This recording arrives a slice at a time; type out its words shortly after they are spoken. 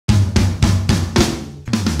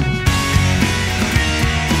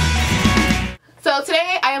So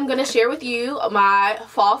today I am going to share with you my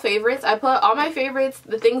fall favorites. I put all my favorites,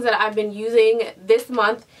 the things that I've been using this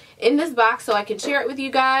month, in this box so I can share it with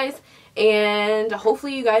you guys. And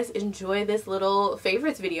hopefully you guys enjoy this little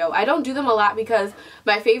favorites video. I don't do them a lot because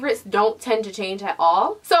my favorites don't tend to change at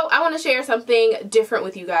all. So I want to share something different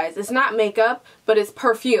with you guys. It's not makeup, but it's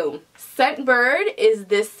perfume. Scentbird is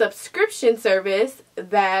this subscription service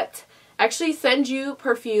that actually sends you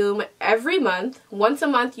perfume every month. Once a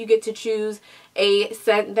month you get to choose a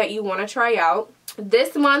scent that you want to try out.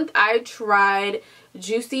 This month I tried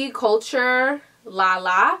Juicy Culture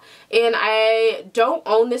La, and I don't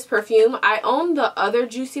own this perfume. I own the other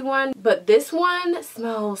Juicy one, but this one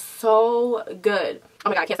smells so good. Oh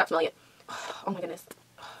my god, I can't stop smelling it. Oh my goodness, it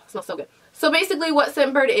smells so good. So basically what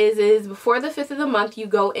Scentbird is before the 5th of the month you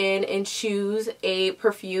go in and choose a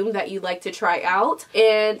perfume that you like to try out,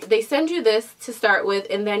 and they send you this to start with,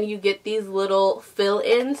 and then you get these little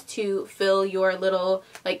fill-ins to fill your little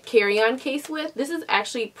like carry-on case with. This is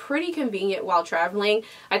actually pretty convenient while traveling.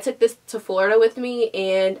 I took this to Florida with me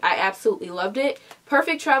and I absolutely loved it.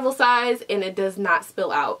 Perfect travel size, and it does not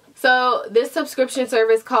spill out. So this subscription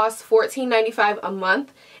service costs $14.95 a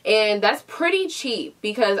month, and that's pretty cheap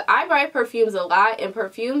because I buy perfumes a lot, and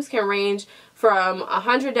perfumes can range from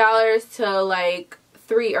 $100 to like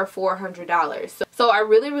 $300 or $400. So I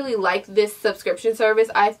really like this subscription service.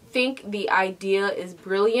 I think the idea is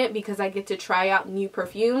brilliant because I get to try out new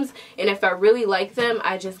perfumes, and if I really like them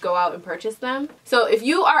I just go out and purchase them. So if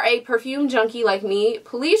you are a perfume junkie like me,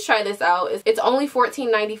 please try this out. It's only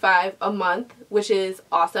 $14.95 a month, which is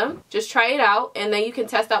awesome. Just try it out and then you can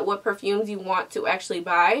test out what perfumes you want to actually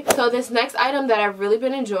buy. So this next item that I've really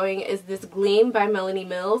been enjoying is this Gleam by Melanie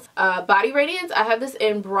Mills Body Radiance. I have this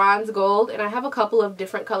in bronze gold and I have a couple of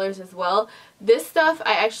different colors as well. This stuff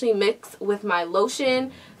I actually mix with my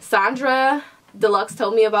lotion. Sandra Deluxe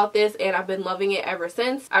told me about this and I've been loving it ever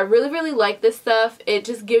since. I really like this stuff. It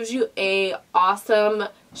just gives you a awesome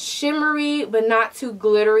shimmery but not too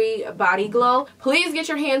glittery body glow. Please get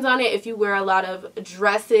your hands on it if you wear a lot of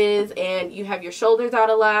dresses and you have your shoulders out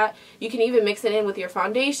a lot. You can even mix it in with your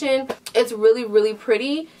foundation. It's really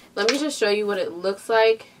pretty. Let me just show you what it looks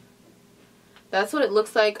like. That's what it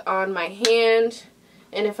looks like on my hand.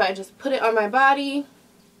 And if I just put it on my body,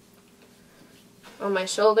 on my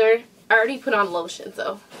shoulder, I already put on lotion,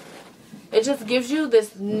 so it just gives you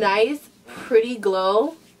this nice pretty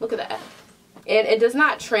glow. Look at that. And it does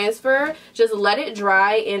not transfer. Just let it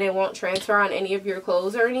dry and it won't transfer on any of your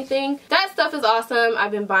clothes or anything. That stuff is awesome.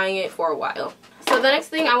 I've been buying it for a while. So the next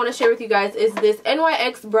thing I want to share with you guys is this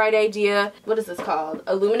NYX Bright Idea, what is this called?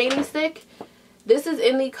 Illuminating stick. This is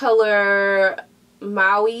in the color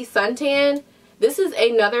Maui Suntan. This is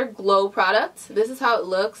another glow product. This is how it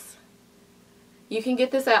looks. You can get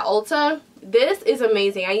this at Ulta. This is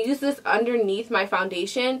amazing. I use this underneath my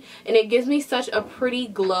foundation and it gives me such a pretty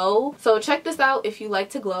glow. So check this out if you like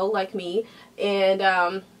to glow like me,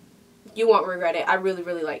 and you won't regret it. I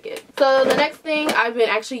really like it. So the next thing I've been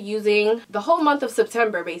actually using the whole month of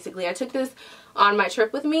September basically. I took this on my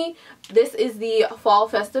trip with me. This is the Fall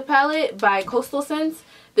Festive palette by Coastal Scents.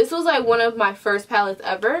 This was like one of my first palettes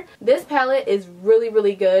ever. This palette is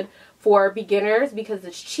really good for beginners because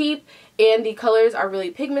it's cheap and the colors are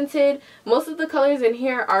really pigmented. Most of the colors in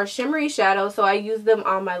here are shimmery shadow, so I use them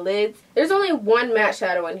on my lids. There's only one matte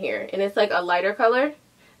shadow in here and it's like a lighter color.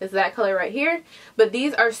 It's that color right here. But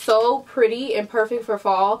these are so pretty and perfect for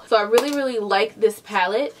fall. So I really like this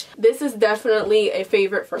palette. This is definitely a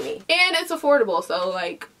favorite for me. And it's affordable, so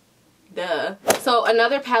like, duh. So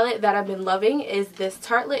another palette that I've been loving is this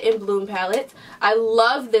Tartelette in Bloom palette. I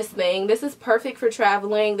love this thing. This is perfect for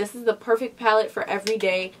traveling. This is the perfect palette for every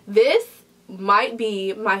day. This might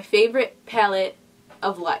be my favorite palette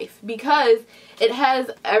of life because it has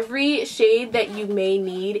every shade that you may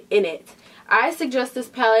need in it. I suggest this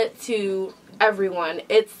palette to everyone.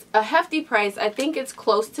 It's a hefty price. I think it's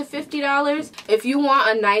close to $50. If you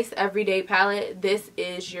want a nice everyday palette, this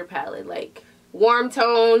is your palette. Like warm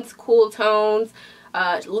tones, cool tones,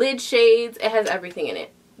 lid shades. It has everything in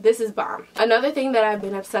it. This is bomb. Another thing that I've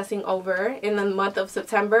been obsessing over in the month of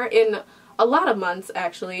September, in a lot of months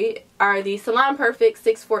actually, are the Salon Perfect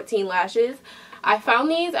 614 lashes. I found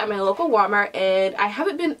these at my local Walmart and I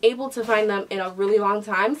haven't been able to find them in a really long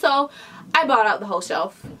time, so I bought out the whole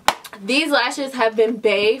shelf. These lashes have been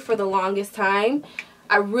bae for the longest time.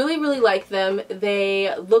 I really like them.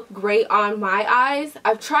 They look great on my eyes.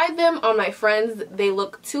 I've tried them on my friends. They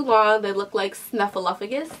look too long. They look like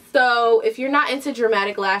snuffleupagus. So if you're not into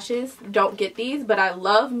dramatic lashes, don't get these, but I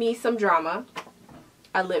love me some drama.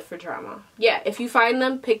 I live for drama. Yeah, if you find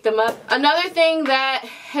them, pick them up. Another thing that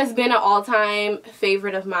has been an all-time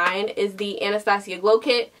favorite of mine is the Anastasia Glow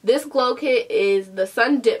Kit. This glow kit is the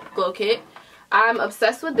Sun Dip Glow Kit. I'm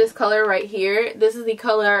obsessed with this color right here. This is the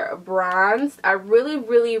color Bronze. I really,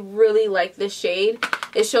 really, really like this shade.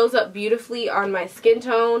 It shows up beautifully on my skin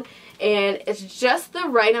tone, and it's just the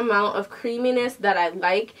right amount of creaminess that I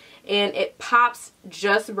like, and it pops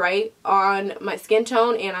just right on my skin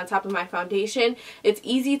tone and on top of my foundation. It's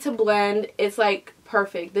easy to blend. It's like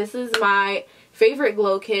perfect. This is my favorite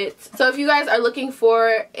glow kit. So if you guys are looking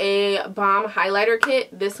for a bomb highlighter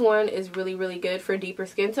kit, this one is really, really good for deeper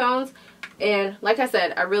skin tones. And like I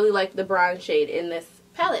said, I really like the bronze shade in this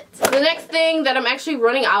palette. The next thing that I'm actually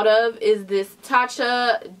running out of is this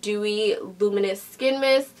Tatcha Dewy Luminous Skin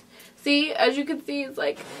Mist. See, as you can see, it's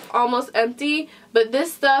like almost empty, but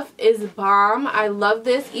this stuff is bomb. I love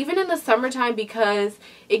this even in the summertime because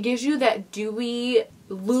it gives you that dewy,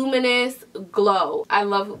 luminous glow. I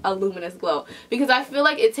love a luminous glow because I feel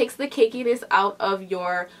like it takes the cakiness out of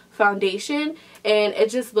your foundation and it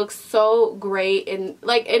just looks so great, and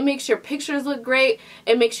like it makes your pictures look great.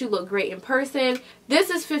 It makes you look great in person. This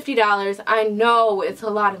is $50. I know it's a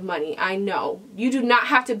lot of money. I know. You do not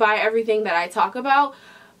have to buy everything that I talk about,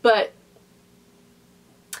 but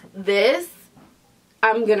this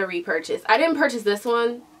I'm gonna repurchase. I didn't purchase this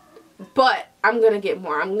one, but I'm gonna get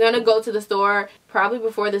more. I'm gonna go to the store probably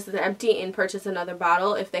before this is empty and purchase another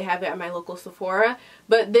bottle if they have it at my local Sephora.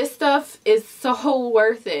 But this stuff is so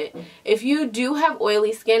worth it. If you do have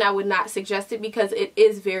oily skin, I would not suggest it because it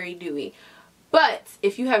is very dewy. But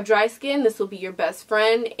if you have dry skin, this will be your best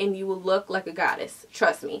friend and you will look like a goddess.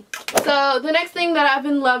 Trust me. So the next thing that I've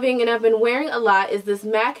been loving and I've been wearing a lot is this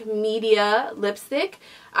MAC Media lipstick.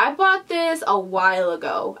 I bought this a while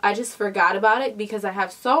ago. I just forgot about it because I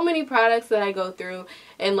have so many products that I go through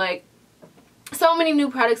and like so many new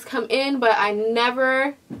products come in, but I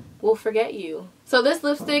never will forget you. So this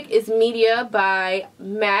lipstick is Media by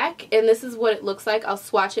MAC and this is what it looks like. I'll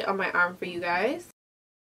swatch it on my arm for you guys.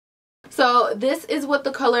 So this is what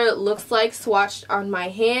the color looks like swatched on my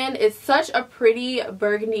hand. It's such a pretty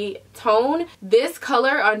burgundy tone. This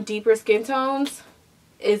color on deeper skin tones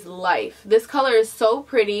is life. This color is so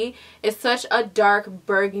pretty. It's such a dark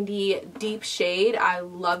burgundy deep shade. I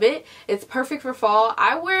love it. It's perfect for fall.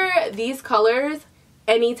 I wear these colors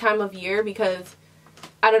any time of year because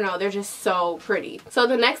I don't know, they're just so pretty. So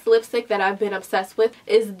the next lipstick that I've been obsessed with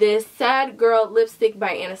is this Sad Girl lipstick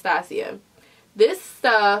by Anastasia. This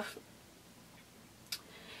stuff,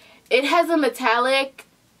 it has a metallic,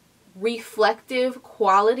 reflective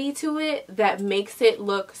quality to it that makes it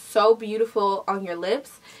look so beautiful on your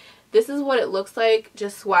lips. This is what it looks like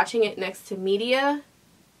just swatching it next to Media.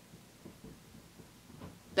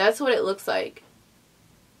 That's what it looks like.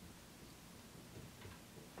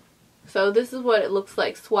 So this is what it looks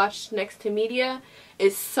like swatched next to Media.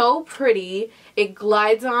 It's so pretty. It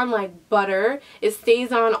glides on like butter. It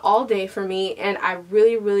stays on all day for me, and I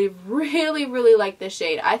really, really, really, really like this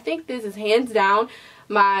shade. I think this is hands down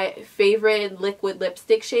my favorite liquid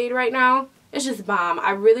lipstick shade right now. It's just bomb.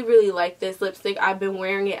 I really, really like this lipstick. I've been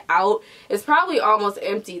wearing it out. It's probably almost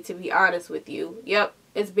empty, to be honest with you. Yep,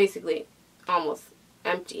 it's basically almost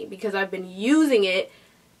empty because I've been using it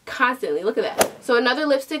constantly. Look at that. So another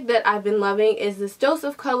lipstick that I've been loving is this Dose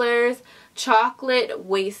of Colors Chocolate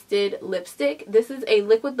Wasted Lipstick. This is a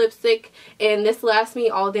liquid lipstick and this lasts me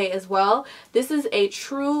all day as well. This is a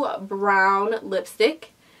true brown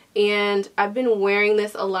lipstick and I've been wearing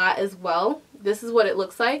this a lot as well. This is what it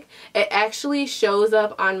looks like. It actually shows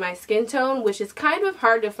up on my skin tone, which is kind of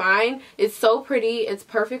hard to find. It's so pretty. It's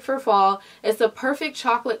perfect for fall. It's a perfect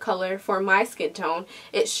chocolate color for my skin tone.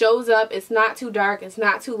 It shows up. It's not too dark. It's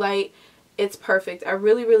not too light. It's perfect. I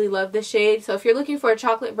really, really love this shade. So if you're looking for a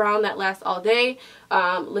chocolate brown that lasts all day,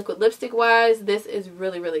 liquid lipstick wise, this is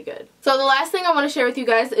really, really good. So the last thing I want to share with you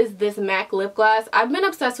guys is this MAC lip gloss. I've been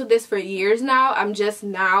obsessed with this for years now. I'm just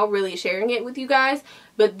now really sharing it with you guys.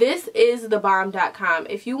 But this is thebomb.com.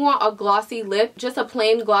 If you want a glossy lip, just a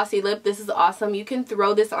plain glossy lip, this is awesome. You can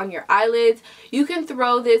throw this on your eyelids. You can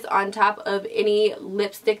throw this on top of any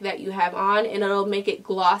lipstick that you have on and it'll make it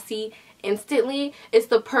glossy instantly. It's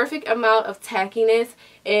the perfect amount of tackiness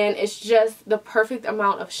and it's just the perfect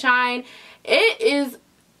amount of shine. It is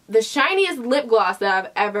the shiniest lip gloss that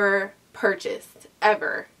I've ever purchased.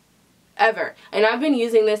 Ever. And I've been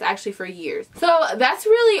using this actually for years. So that's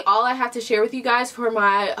really all I have to share with you guys for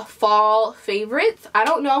my fall favorites. I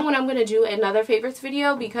don't know when I'm going to do another favorites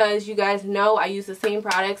video because you guys know I use the same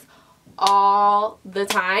products all the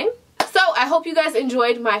time. So I hope you guys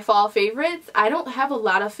enjoyed my fall favorites. I don't have a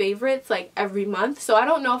lot of favorites like every month, so I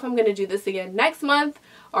don't know if I'm going to do this again next month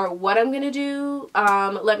or what I'm going to do.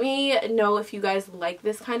 Let me know if you guys like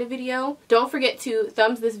this kind of video. Don't forget to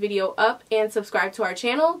thumbs this video up and subscribe to our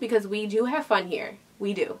channel because we do have fun here.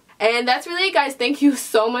 We do. And that's really it, guys. Thank you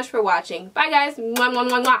so much for watching. Bye, guys. Mwah, mwah,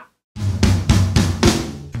 mwah, mwah.